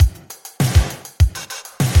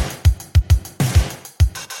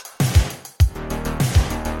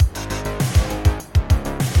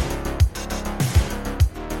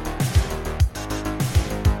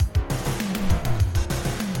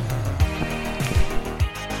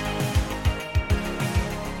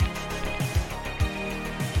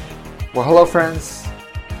Well, hello friends.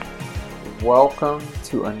 Welcome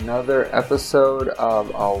to another episode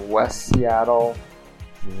of a West Seattle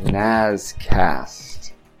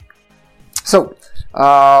NAScast. So,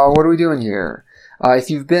 what are we doing here? If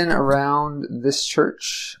you've been around this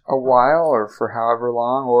church a while or for however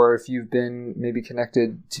long, or if you've been maybe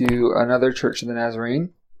connected to another Church of the Nazarene,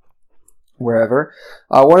 wherever,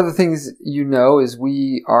 one of the things you know is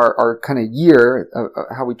our kind of year,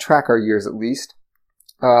 how we track our years at least,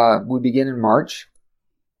 we begin in March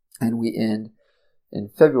and we end in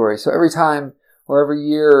February. So every time or every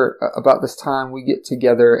year about this time we get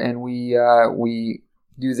together and we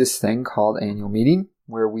do this thing called annual meeting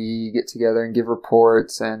where we get together and give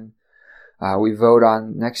reports and we vote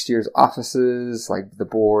on next year's offices like the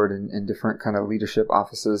board and different kind of leadership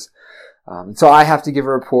offices. So I have to give a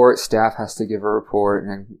report, staff has to give a report,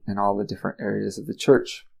 and all the different areas of the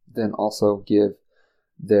church then also give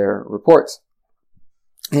their reports.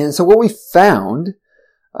 And so what we found,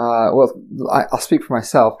 I'll speak for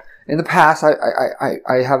myself. In the past,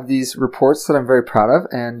 I have these reports that I'm very proud of,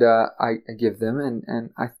 and I give them, and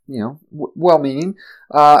I, well-meaning.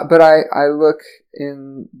 But I look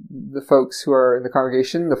in the folks who are in the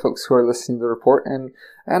congregation, the folks who are listening to the report, and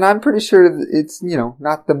I'm pretty sure that it's,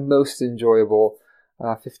 not the most enjoyable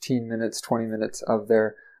 15 minutes, 20 minutes of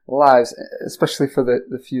their lives, especially for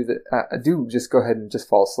the few that do just go ahead and just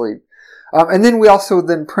fall asleep. And then we also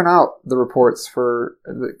then print out the reports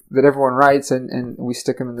that everyone writes and we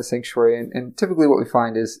stick them in the sanctuary. And typically what we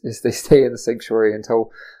find is they stay in the sanctuary until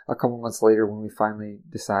a couple months later when we finally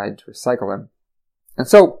decide to recycle them. And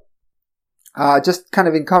so, just kind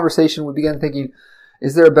of in conversation, we began thinking,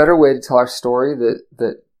 is there a better way to tell our story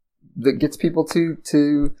that gets people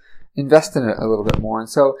to invest in it a little bit more? And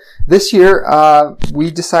so this year, we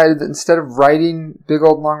decided that instead of writing big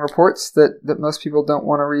old long reports that most people don't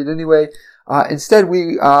want to read anyway, instead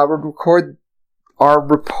we would record our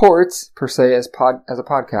reports per se as a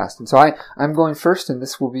podcast. And so I'm going first, and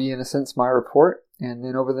this will be in a sense my report. And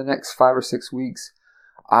then over the next 5 or 6 weeks,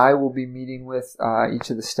 I will be meeting with each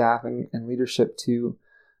of the staff and leadership to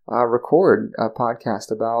record a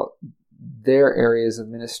podcast about their areas of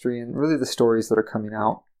ministry and really the stories that are coming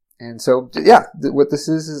out. And so, what this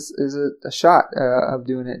is a shot of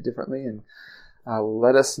doing it differently, and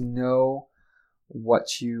let us know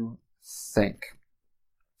what you think.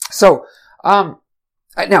 So,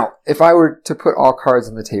 now, if I were to put all cards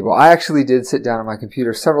on the table, I actually did sit down on my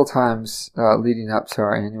computer several times leading up to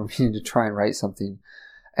our annual meeting to try and write something.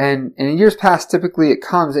 And in years past, typically it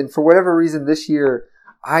comes, and for whatever reason this year,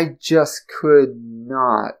 I just could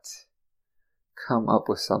not come up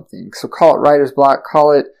with something. So call it writer's block,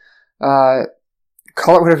 call it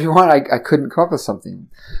whatever you want. I couldn't come up with something.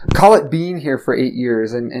 Call it being here for 8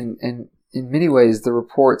 years. And in many ways, the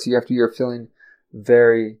reports year after year are feeling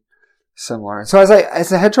very similar. And so as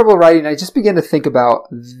I had trouble writing, I just began to think about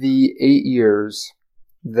the 8 years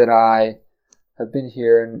that I have been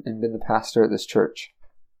here and been the pastor at this church.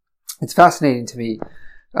 It's fascinating to me.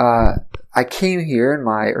 I came here in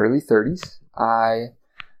my early 30s. I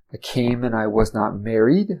came and I was not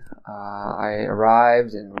married. I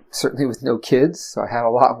arrived and certainly with no kids, so I had a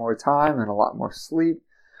lot more time and a lot more sleep.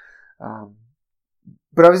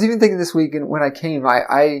 But I was even thinking this week, and when I came,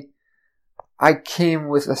 I came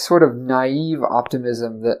with a sort of naive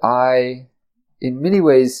optimism that I, in many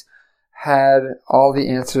ways, had all the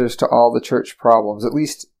answers to all the church problems, at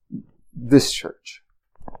least this church.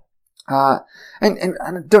 And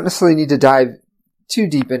I don't necessarily need to dive too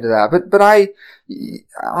deep into that, but I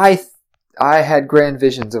had grand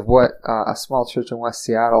visions of what a small church in West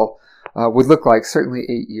Seattle would look like. Certainly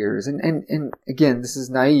 8 years, and again, this is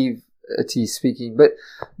naivety speaking, but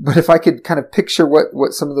if I could kind of picture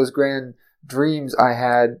what some of those grand dreams I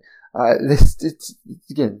had, I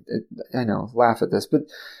know, laugh at this,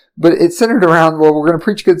 but it's centered around, well, we're going to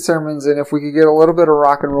preach good sermons, and if we could get a little bit of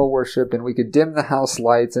rock and roll worship, and we could dim the house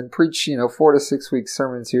lights and preach, 4 to 6 week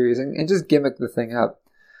sermon series and just gimmick the thing up,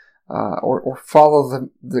 or follow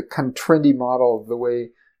the kind of trendy model of the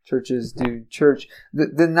way churches do church,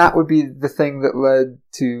 then that would be the thing that led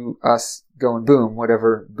to us going boom,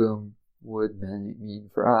 whatever boom would mean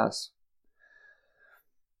for us.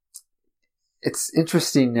 It's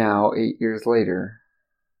interesting now, 8 years later,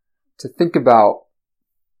 to think about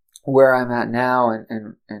where I'm at now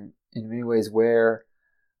and in many ways where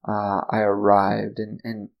I arrived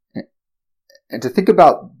and to think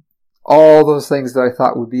about all those things that I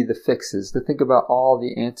thought would be the fixes, to think about all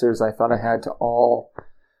the answers I thought I had to all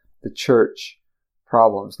the church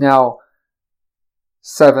problems. Now,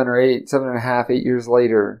 7.5, 8 years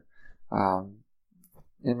later,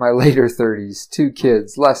 in my later 30s, 2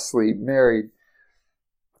 kids, less sleep, married,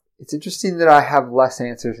 it's interesting that I have less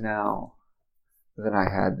answers now than I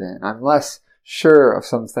had then. I'm less sure of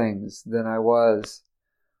some things than I was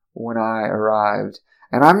when I arrived.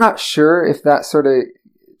 And I'm not sure if that sort of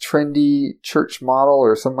trendy church model,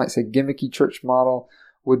 or some might say gimmicky church model,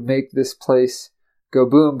 would make this place go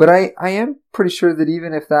boom. But I am pretty sure that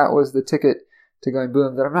even if that was the ticket to going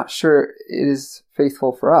boom, that I'm not sure it is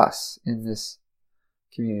faithful for us in this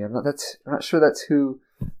community. I'm not sure that's who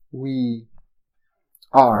we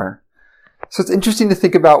are. So it's interesting to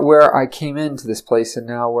think about where I came into this place and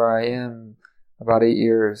now where I am about 8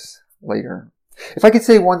 years later. If I could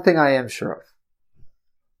say one thing I am sure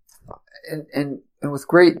of, and with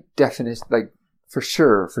great definition, like for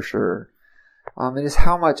sure, it is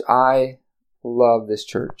how much I love this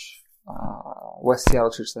church, West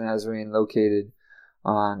Seattle Church of the Nazarene, located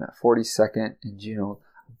on 42nd and Juneau.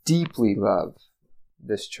 Deeply love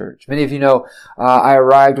this church. Many of you know I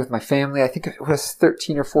arrived with my family. I think it was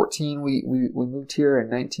 13 or 14. We moved here in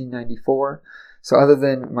 1994. So other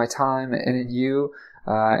than my time at NNU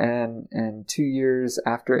and 2 years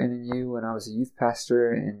after NNU when I was a youth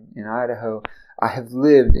pastor in Idaho, I have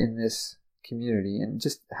lived in this community and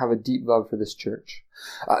just have a deep love for this church.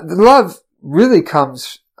 The love really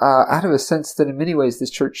comes out of a sense that in many ways this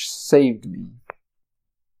church saved me.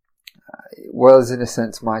 It was, in a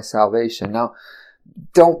sense, my salvation. Now,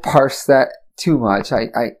 don't parse that too much.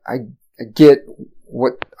 I get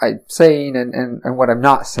what I'm saying and what I'm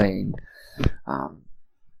not saying.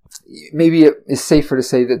 Maybe it is safer to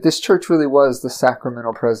say that this church really was the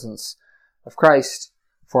sacramental presence of Christ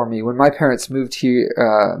for me. When my parents moved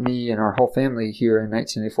here, me and our whole family here in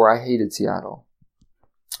 1984, I hated Seattle.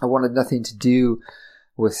 I wanted nothing to do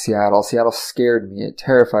with Seattle. Seattle scared me. It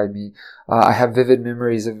terrified me. I have vivid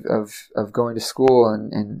memories of going to school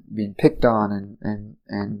and being picked on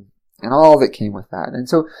and all that came with that. And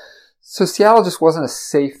so Seattle just wasn't a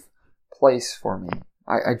safe place for me.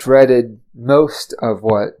 I dreaded most of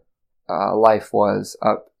what life was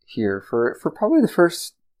up here for probably the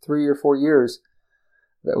first 3 or 4 years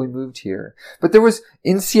that we moved here. But there was,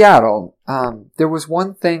 in Seattle, there was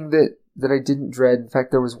one thing that I didn't dread. In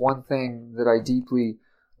fact, there was one thing that I deeply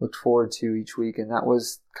looked forward to each week, and that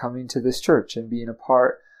was coming to this church and being a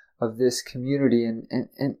part of this community. And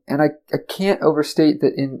I can't overstate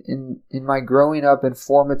that in my growing up and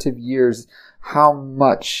formative years, how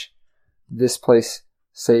much this place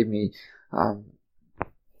saved me.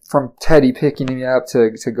 From Teddy picking me up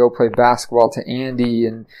to go play basketball, to Andy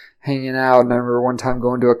and hanging out. And I remember one time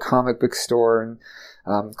going to a comic book store,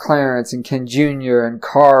 and Clarence and Ken Jr. and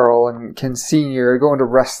Carl and Ken Sr. going to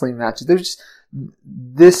wrestling matches. There's just,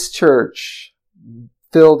 this church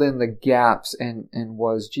filled in the gaps and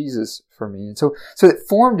was Jesus for me. And so it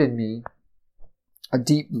formed in me a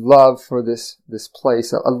deep love for this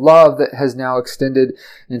place, a love that has now extended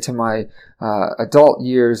into my adult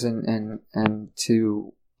years and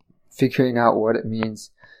to figuring out what it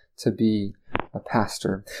means to be a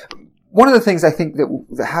pastor. One of the things I think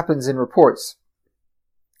that happens in reports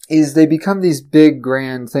is they become these big,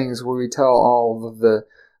 grand things where we tell all of the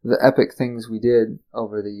epic things we did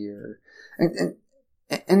over the year. And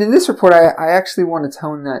in this report, I actually want to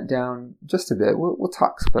tone that down just a bit. We'll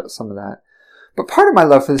talk about some of that. But part of my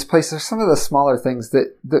love for this place are some of the smaller things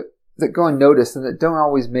that go unnoticed and that don't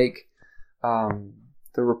always make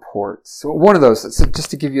the reports. So one of those,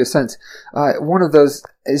 just to give you a sense, one of those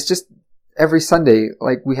is just every Sunday,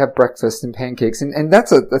 like, we have breakfast and pancakes. And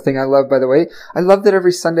that's a thing I love, by the way. I love that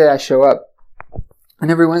every Sunday I show up,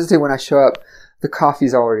 and every Wednesday when I show up, the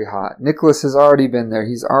coffee's already hot. Nicholas has already been there.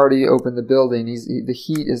 He's already opened the building. The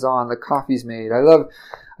heat is on. The coffee's made. I love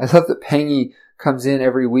that Pangy comes in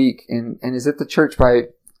every week and is at the church by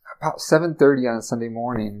about 7:30 on Sunday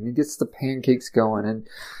morning. And he gets the pancakes going, and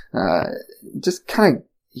just kind of,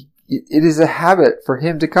 it is a habit for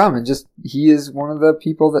him to come, and just, he is one of the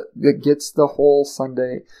people that gets the whole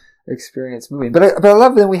Sunday experience moving. But I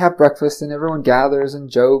love that we have breakfast and everyone gathers and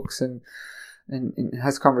jokes and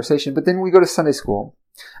has conversation. But then we go to Sunday school,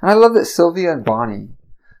 and I love that Sylvia and Bonnie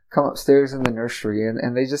come upstairs in the nursery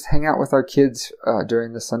and they just hang out with our kids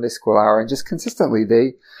during the Sunday school hour, and just consistently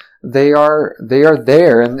they are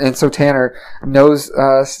there. And so Tanner knows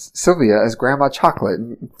Sylvia as Grandma Chocolate.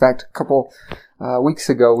 In fact, a couple weeks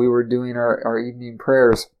ago we were doing our evening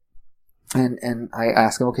prayers, and I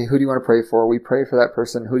asked him, okay, who do you want to pray for? We pray for that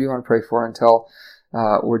person. Who do you want to pray for until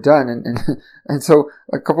we're done? And so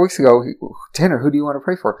a couple weeks ago, Tanner, who do you want to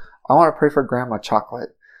pray for? I want to pray for Grandma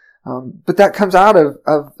Chocolate. But that comes out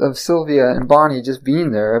of Sylvia and Bonnie just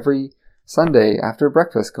being there every Sunday after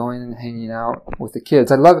breakfast, going and hanging out with the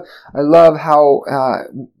kids. I love how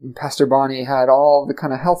Pastor Bonnie had all the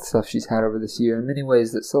kind of health stuff she's had over this year. In many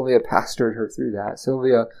ways, that Sylvia pastored her through that.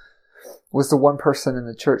 Sylvia was the one person in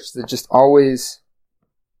the church that just always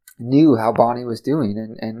knew how Bonnie was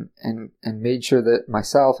doing, and made sure that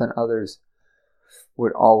myself and others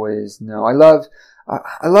would always know. I love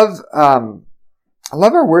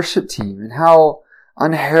our worship team and how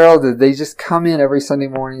unheralded they just come in every Sunday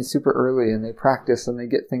morning super early, and they practice and they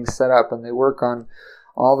get things set up and they work on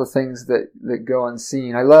all the things that go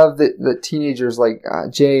unseen. I love that teenagers like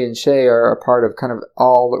Jay and Shay are a part of kind of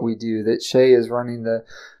all that we do, that Shay is running the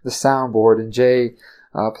soundboard and Jay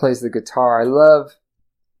plays the guitar. I love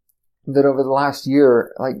that over the last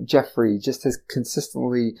year, like Jeffrey just has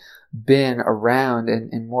consistently been around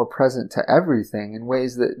and more present to everything in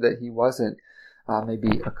ways that he wasn't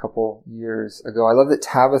maybe a couple years ago. I love that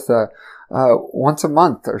Tabitha once a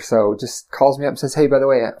month or so just calls me up and says, "Hey, by the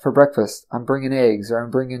way, for breakfast, I'm bringing eggs, or I'm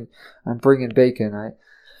bringing bacon." I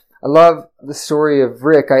love the story of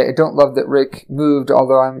Rick. I don't love that Rick moved,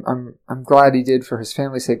 although I'm glad he did for his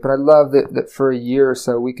family's sake. But I love that for a year or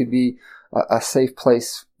so we could be a safe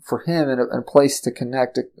place for him, and a place to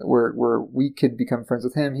connect where we could become friends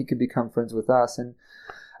with him, he could become friends with us. And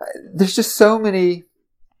there's just so many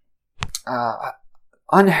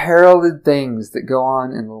unheralded things that go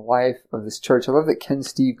on in the life of this church. I love that Ken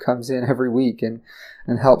Steve comes in every week and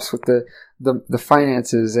helps with the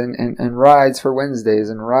finances and rides for Wednesdays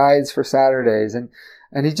and rides for Saturdays, and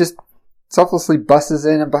he just selflessly buses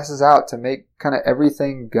in and buses out to make kind of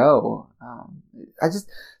everything go.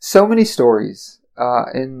 So many stories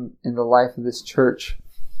in the life of this church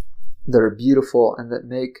that are beautiful and that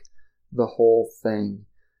make the whole thing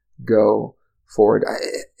go forward.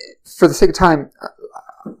 For the sake of time,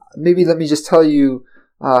 maybe let me just tell you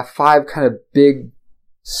 5 kind of big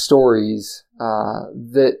stories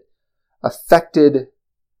that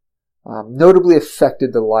notably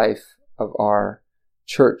affected the life of our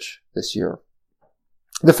church this year.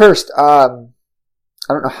 The first, I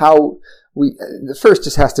don't know how the first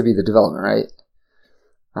just has to be the development, right?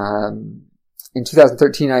 In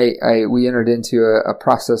 2013, we entered into a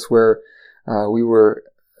process where we were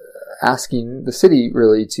asking the city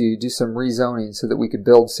really to do some rezoning so that we could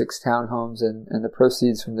build 6 townhomes, and the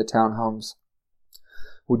proceeds from the townhomes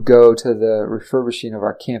would go to the refurbishing of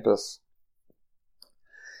our campus.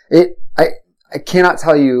 I cannot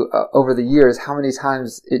tell you over the years how many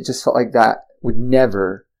times it just felt like that would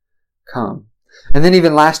never come. And then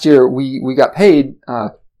even last year we got paid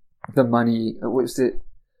the money. I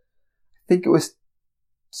think it was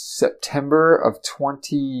September of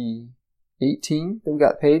 2018 that we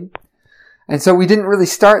got paid. And so we didn't really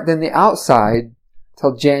start then the outside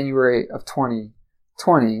till January of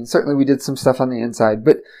 2020. And certainly we did some stuff on the inside,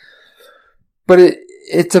 but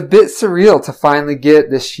it's a bit surreal to finally get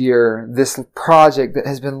this year this project that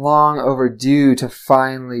has been long overdue to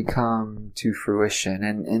finally come to fruition,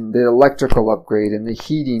 and the electrical upgrade and the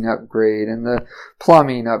heating upgrade and the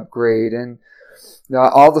plumbing upgrade and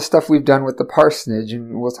all the stuff we've done with the parsonage.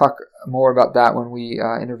 And we'll talk more about that when we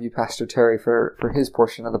interview Pastor Terry for his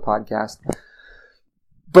portion of the podcast.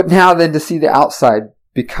 But now then to see the outside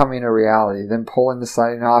becoming a reality, then pulling the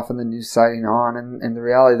siding off and the new siding on, and the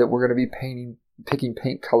reality that we're going to be picking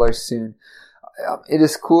paint colors soon. It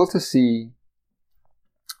is cool to see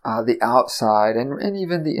the outside and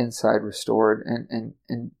even the inside restored, and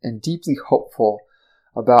deeply hopeful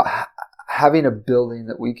about having a building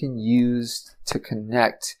that we can use to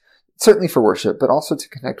connect, certainly for worship, but also to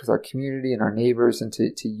connect with our community and our neighbors, and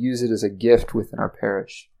to use it as a gift within our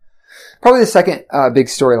parish. Probably the second big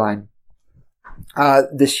storyline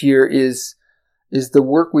this year is the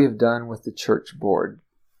work we have done with the church board.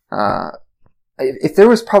 If there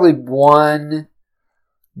was probably one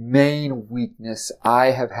main weakness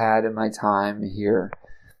I have had in my time here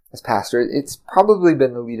as pastor, it's probably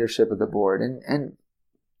been the leadership of the board. And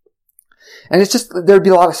it's just, there'd be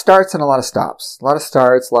a lot of starts and a lot of stops. A lot of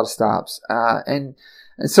starts, a lot of stops. And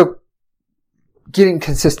so getting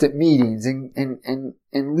consistent meetings and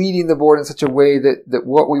leading the board in such a way that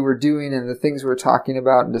what we were doing and the things we were talking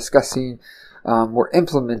about and discussing were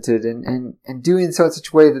implemented, and doing so in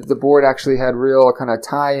such a way that the board actually had real kind of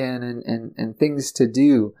tie-in and things to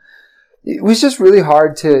do. It was just really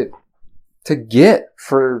hard to get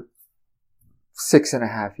for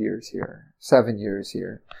 6.5 years here, 7 years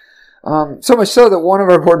here. So much so that one of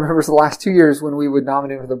our board members the last 2 years, when we would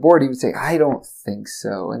nominate for the board, he would say, "I don't think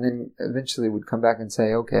so." And then eventually would come back and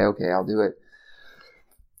say, okay, I'll do it.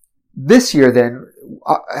 This year then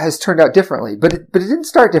has turned out differently, but it didn't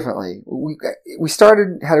start differently. We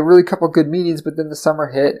had a really couple of good meetings, but then the summer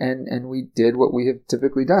hit and we did what we have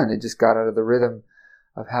typically done. It just got out of the rhythm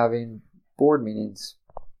of having board meetings.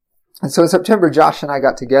 And so in September, Josh and I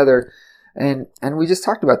got together and we just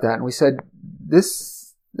talked about that, and we said,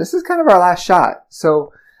 this is kind of our last shot.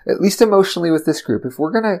 So at least emotionally with this group, if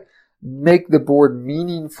we're going to make the board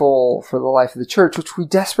meaningful for the life of the church, which we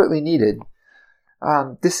desperately needed,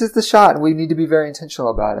 this is the shot, and we need to be very intentional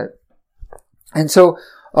about it. And so,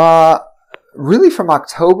 really from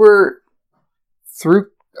October through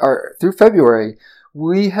February,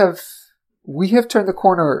 we have turned the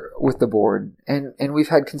corner with the board, and we've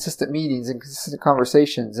had consistent meetings and consistent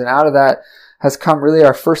conversations, and out of that has come really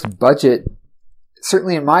our first budget,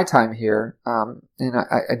 certainly in my time here, and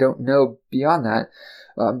I don't know beyond that,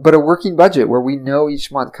 but a working budget where we know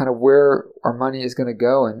each month kind of where our money is going to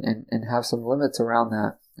go and have some limits around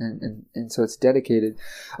that. And so it's dedicated.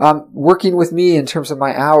 Working with me in terms of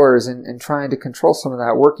my hours and trying to control some of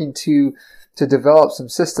that, working to develop some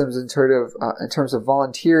systems in terms of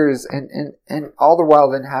volunteers and all the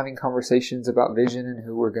while then having conversations about vision and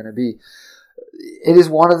who we're going to be. It is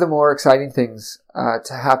one of the more exciting things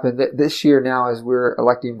to happen this year. Now, as we're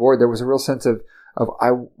electing board, there was a real sense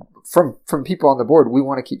from people on the board, we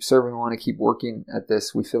want to keep serving, we want to keep working at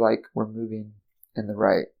this. We feel like we're moving in the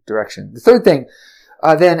right direction. The third thing,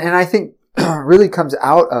 then, and I think really comes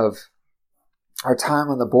out of our time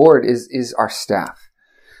on the board is our staff.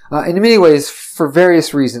 In many ways, for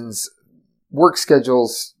various reasons, work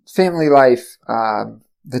schedules, family life,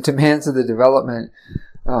 the demands of the development,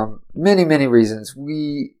 many reasons,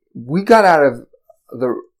 we got out of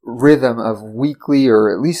the rhythm of weekly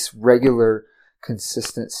or at least regular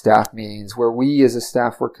consistent staff meetings where we as a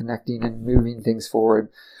staff were connecting and moving things forward.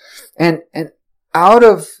 And out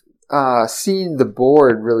of seeing the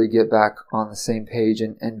board really get back on the same page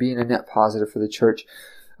and being a net positive for the church,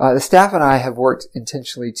 the staff and I have worked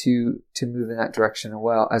intentionally to move in that direction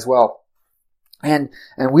as well. And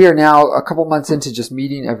we are now a couple months into just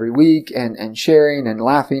meeting every week and sharing and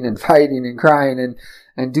laughing and fighting and crying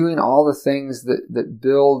and doing all the things that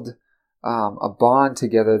build a bond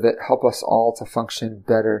together that help us all to function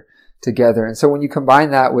better together. And so when you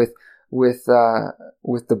combine that with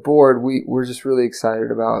the board, we're just really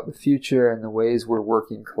excited about the future and the ways we're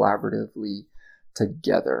working collaboratively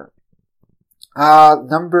together.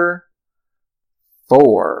 Number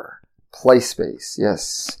 4, play space.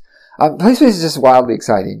 Yes. Play space is just wildly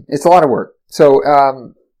exciting. It's a lot of work. So,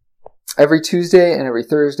 every Tuesday and every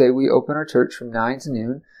Thursday, we open our church from 9 to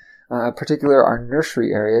noon. Particular our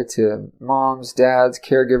nursery area to moms, dads,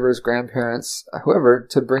 caregivers, grandparents, whoever,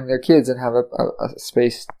 to bring their kids and have a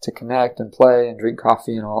space to connect and play and drink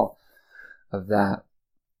coffee and all of that.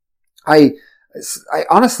 I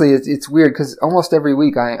honestly, it's weird because almost every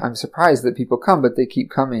week I'm surprised that people come, but they keep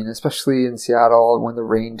coming, especially in Seattle when the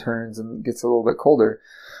rain turns and gets a little bit colder.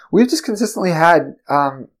 We've just consistently had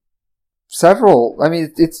several. I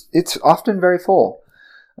mean, it's often very full.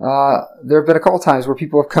 There have been a couple times where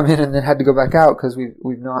people have come in and then had to go back out because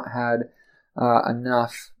we've not had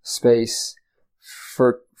enough space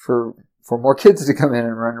for more kids to come in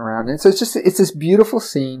and run around. And so it's this beautiful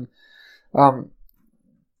scene.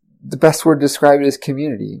 The best word to describe it is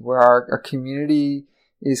community, where our community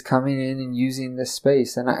is coming in and using this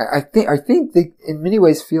space. And I think they in many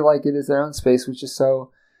ways feel like it is their own space, which is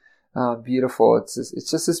so beautiful. It's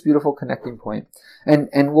just this beautiful connecting point.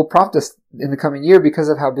 And will prompt us in the coming year, because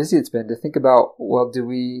of how busy it's been, to think about, well,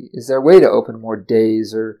 is there a way to open more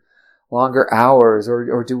days or longer hours,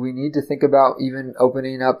 or do we need to think about even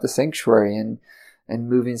opening up the sanctuary and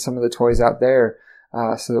moving some of the toys out there,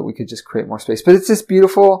 so that we could just create more space. But it's this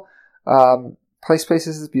beautiful, play space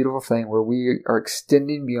is this beautiful thing where we are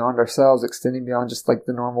extending beyond ourselves, extending beyond just like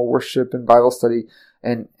the normal worship and Bible study,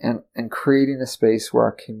 and creating a space where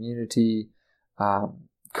our community,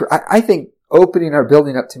 I think opening our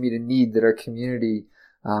building up to meet a need that our community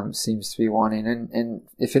seems to be wanting. And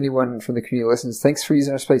if anyone from the community listens, thanks for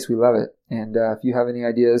using our space. We love it. And if you have any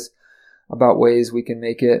ideas about ways we can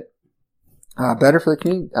make it better for the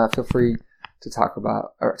community, feel free to talk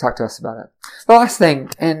to us about it. The last thing,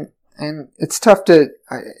 and it's tough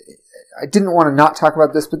I didn't want to not talk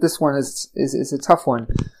about this, but this one is a tough one.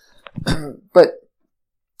 But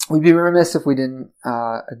we'd be remiss if we didn't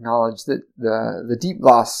acknowledge that the deep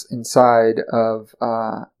loss inside of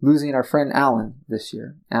losing our friend Alan this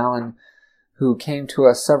year. Alan, who came to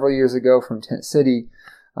us several years ago from Tent City,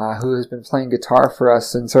 who has been playing guitar for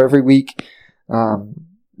us. And so every week,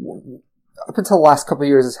 up until the last couple of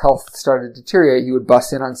years, his health started to deteriorate. He would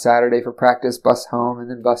bus in on Saturday for practice, bus home, and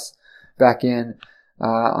then bus back in.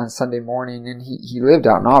 on Sunday morning, and he lived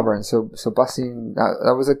out in Auburn, so busing,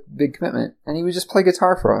 that was a big commitment, and he would just play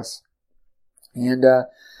guitar for us. And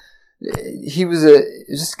he was a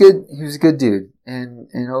good dude, and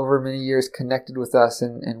over many years connected with us,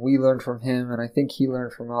 and we learned from him, and I think he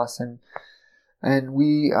learned from us, and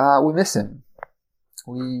we miss him.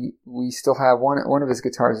 We still have one of his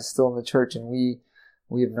guitars is still in the church, and we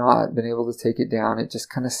have not been able to take it down. It just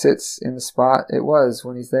kind of sits in the spot it was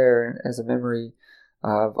when he's there, as a memory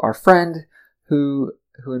of our friend who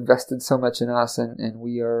invested so much in us, and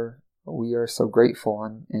we are so grateful,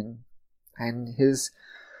 and his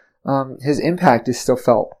impact is still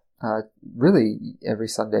felt really every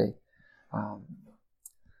Sunday.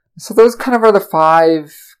 So those kind of are the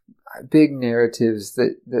 5 big narratives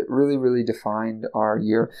that really, really defined our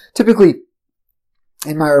year. Typically,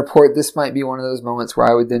 in my report, this might be one of those moments where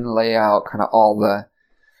I would then lay out kind of all the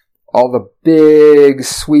big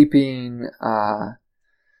sweeping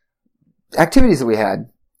activities that we had.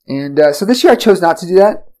 And so this year I chose not to do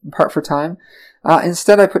that, in part for time.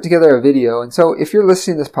 Instead, I put together a video. And so if you're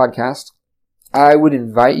listening to this podcast, I would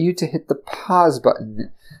invite you to hit the pause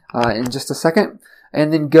button in just a second,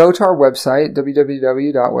 and then go to our website,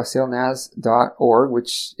 www.westsalenaz.org,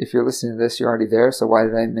 which, if you're listening to this, you're already there, so why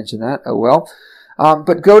did I mention that? Oh well.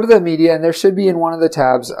 But go to the media, and there should be in one of the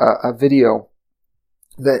tabs a video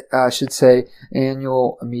that should say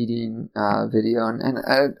annual meeting video, and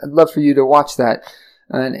I'd love for you to watch that.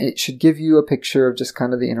 And it should give you a picture of just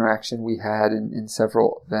kind of the interaction we had in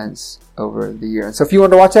several events over the year. And so if you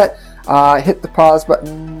want to watch that, hit the pause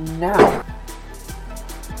button now.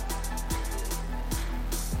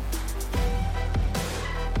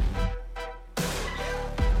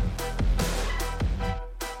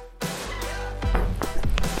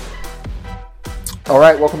 All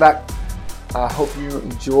right, welcome back. I hope you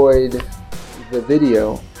enjoyed the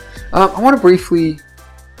video. I want to briefly,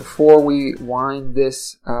 before we wind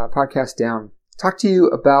this podcast down, talk to you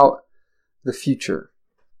about the future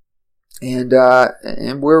and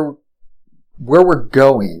where we're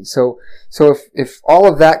going. So if all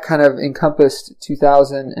of that kind of encompassed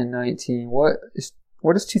 2019, what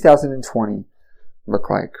does 2020 look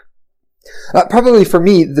like? Probably for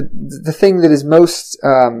me, the thing that is most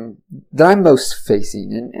that I'm most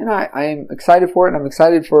facing, and I am excited for it, and I'm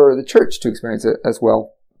excited for the church to experience it as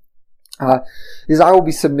well, is I will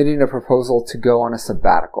be submitting a proposal to go on a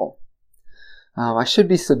sabbatical. I should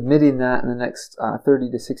be submitting that in the next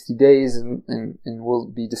 30 to 60 days, and we'll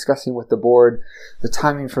be discussing with the board the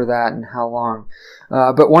timing for that and how long.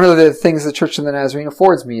 But one of the things the Church of the Nazarene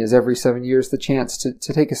affords me is every 7 years the chance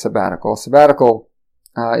to take a sabbatical. A sabbatical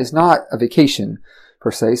is not a vacation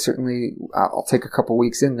per se. Certainly, I'll take a couple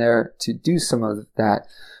weeks in there to do some of that.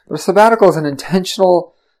 But a sabbatical is an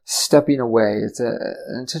intentional stepping away. It's an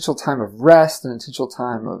intentional time of rest, an intentional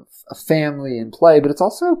time of family and play, but it's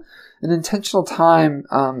also an intentional time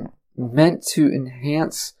meant to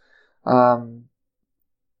enhance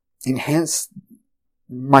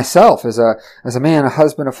myself as a man, a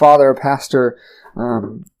husband, a father, a pastor.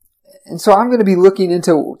 And so I'm going to be looking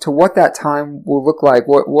into what that time will look like.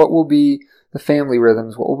 What will be the family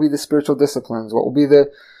rhythms? What will be the spiritual disciplines? What will be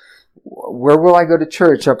where will I go to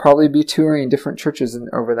church? I'll probably be touring different churches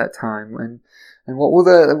over that time. And what will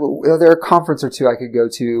are there a conference or two I could go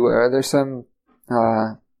to? Are there some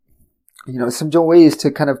ways to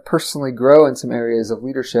kind of personally grow in some areas of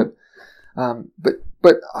leadership?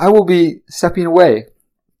 But I will be stepping away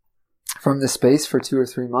from this space for 2 or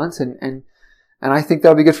 3 months, and I think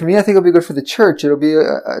that'll be good for me. I think it'll be good for the church. It'll be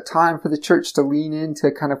a time for the church to lean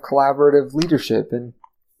into kind of collaborative leadership and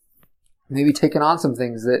maybe taking on some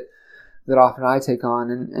things that often I take on.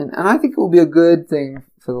 And I think it will be a good thing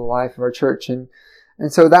for the life of our church. And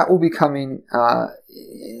so that will be coming.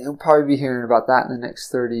 You'll probably be hearing about that in the next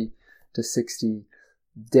 30 to 60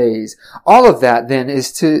 days. All of that then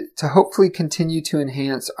is to hopefully continue to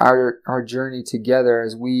enhance our journey together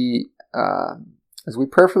as we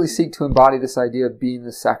prayerfully seek to embody this idea of being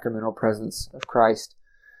the sacramental presence of Christ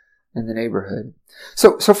in the neighborhood.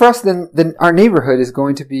 So for us, then our neighborhood is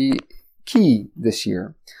going to be key this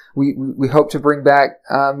year. We hope to bring back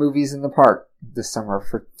movies in the park this summer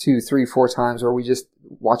for 2, 3, 4 times, where we just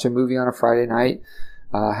watch a movie on a Friday night,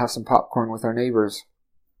 have some popcorn with our neighbors.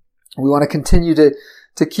 We want to continue to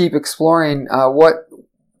keep exploring what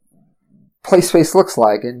play space looks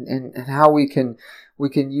like and how we can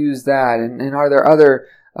use that, and are there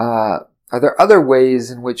other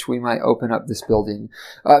ways in which we might open up this building?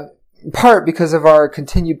 In part because of our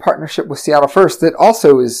continued partnership with Seattle First, that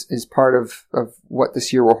also is part of what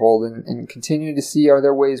this year will hold, and continue to see, are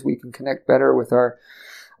there ways we can connect better with our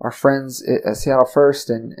friends at Seattle First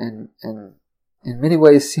and in many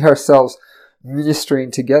ways see ourselves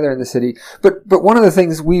ministering together in the city. But one of the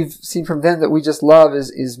things we've seen from them that we just love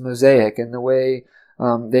is Mosaic, and the way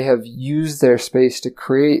they have used their space to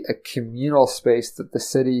create a communal space that the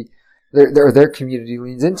city, their community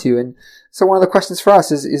leans into. And so one of the questions for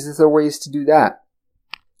us is there ways to do that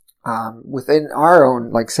within our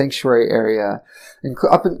own sanctuary area,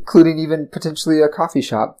 including even potentially a coffee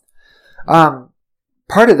shop.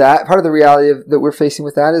 Part of the reality that we're facing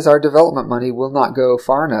with that is our development money will not go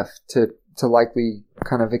far enough to likely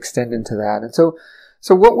kind of extend into that. And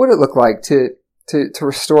so what would it look like to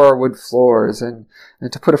restore our wood floors and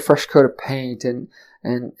to put a fresh coat of paint and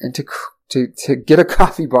to get a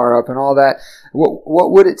coffee bar up and all that?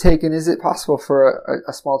 What would it take, and is it possible for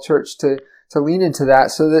a small church to lean into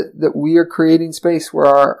that so that we are creating space where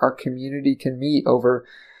our community can meet over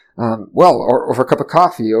over a cup of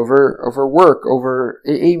coffee, over work, over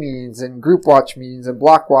AA meetings and group watch meetings and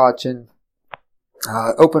block watch and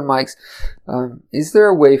open mics? Is there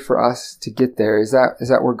a way for us to get there? Is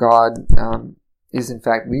that where God is in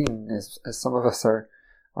fact leading, as some of us are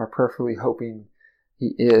prayerfully hoping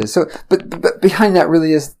He is? So, but behind that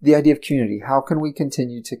really is the idea of community. How can we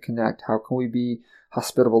continue to connect? How can we be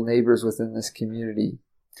hospitable neighbors within this community?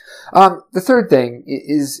 The third thing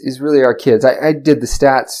is really our kids. I did the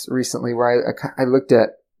stats recently where I looked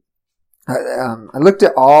at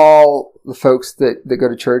all the folks that go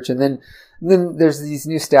to church, and then there's these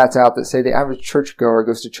new stats out that say the average churchgoer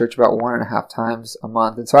goes to church about 1.5 times a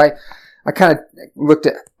month. And so I kind of looked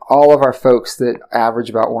at all of our folks that average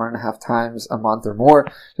about 1.5 times a month or more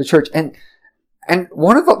to church, and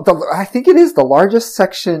one of the I think it is the largest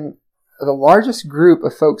section, the largest group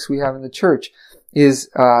of folks we have in the church is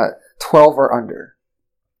 12 or under.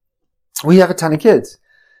 We have a ton of kids.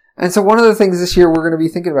 And so one of the things this year we're going to be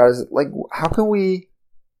thinking about is how can we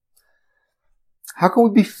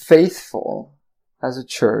be faithful as a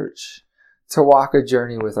church to walk a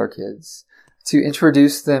journey with our kids, to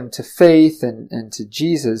introduce them to faith and to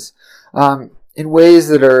Jesus in ways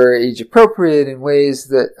that are age appropriate, in ways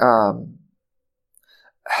that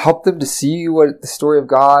help them to see what the story of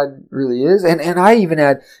God really is. And I even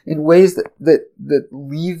add in ways that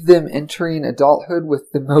leave them entering adulthood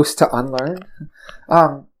with the most to unlearn.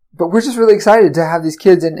 But we're just really excited to have these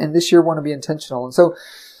kids, and this year want to be intentional. And so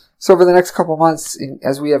over the next couple months,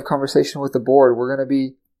 as we have conversation with the board, we're going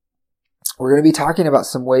to be talking about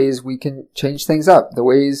some ways we can change things up, the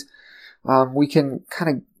ways we can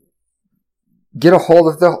kind of get a hold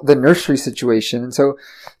of the nursery situation. And so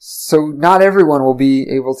not everyone will be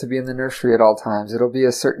able to be in the nursery at all times. It'll be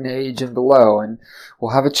a certain age and below, and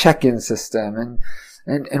we'll have a check-in system.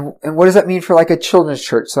 And what does that mean for a children's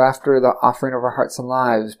church? So after the offering of our hearts and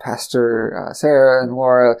lives, Pastor Sarah and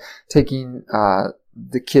Laura taking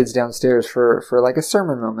the kids downstairs for a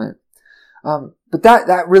sermon moment. But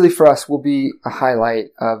that really for us will be a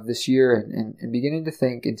highlight of this year, and beginning to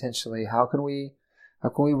think intentionally, how can we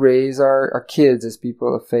raise our kids as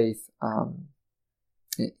people of faith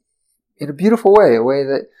in a beautiful way, a way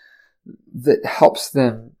that helps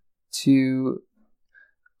them to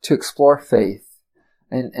explore faith,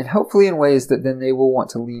 and hopefully in ways that then they will want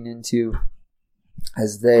to lean into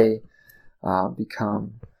as they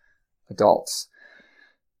become adults.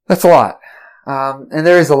 That's a lot. And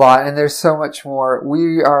there is a lot, and there's so much more.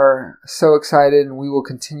 We are so excited, and we will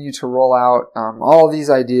continue to roll out all of these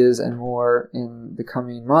ideas and more in the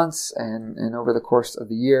coming months and over the course of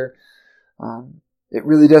the year. It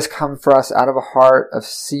really does come for us out of a heart of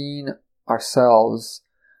seeing ourselves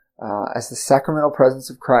as the sacramental presence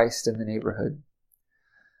of Christ in the neighborhood.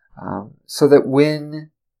 So that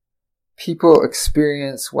when people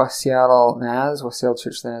experience West Seattle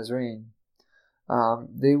Church Nazarene,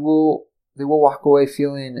 they will walk away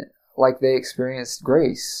feeling like they experienced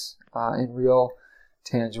grace in real,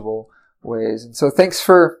 tangible ways. And so thanks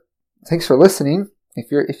for listening,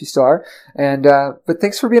 if you still are, and but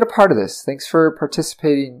thanks for being a part of this. Thanks for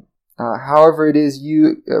participating, however it is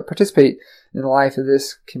you participate in the life of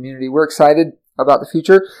this community. We're excited about the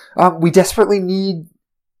future. We desperately need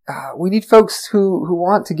folks who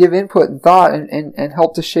want to give input and thought and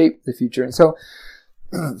help to shape the future. And so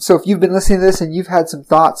if you've been listening to this and you've had some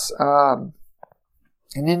thoughts,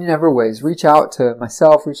 in any number of ways, reach out to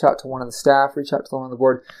myself, reach out to one of the staff, reach out to one on the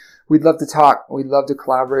board. We'd love to talk. We'd love to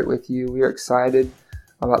collaborate with you. We are excited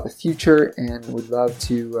about the future, and would love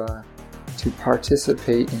to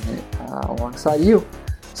participate in it alongside you.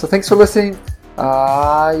 So thanks for listening.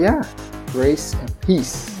 Grace and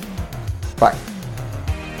peace. Bye.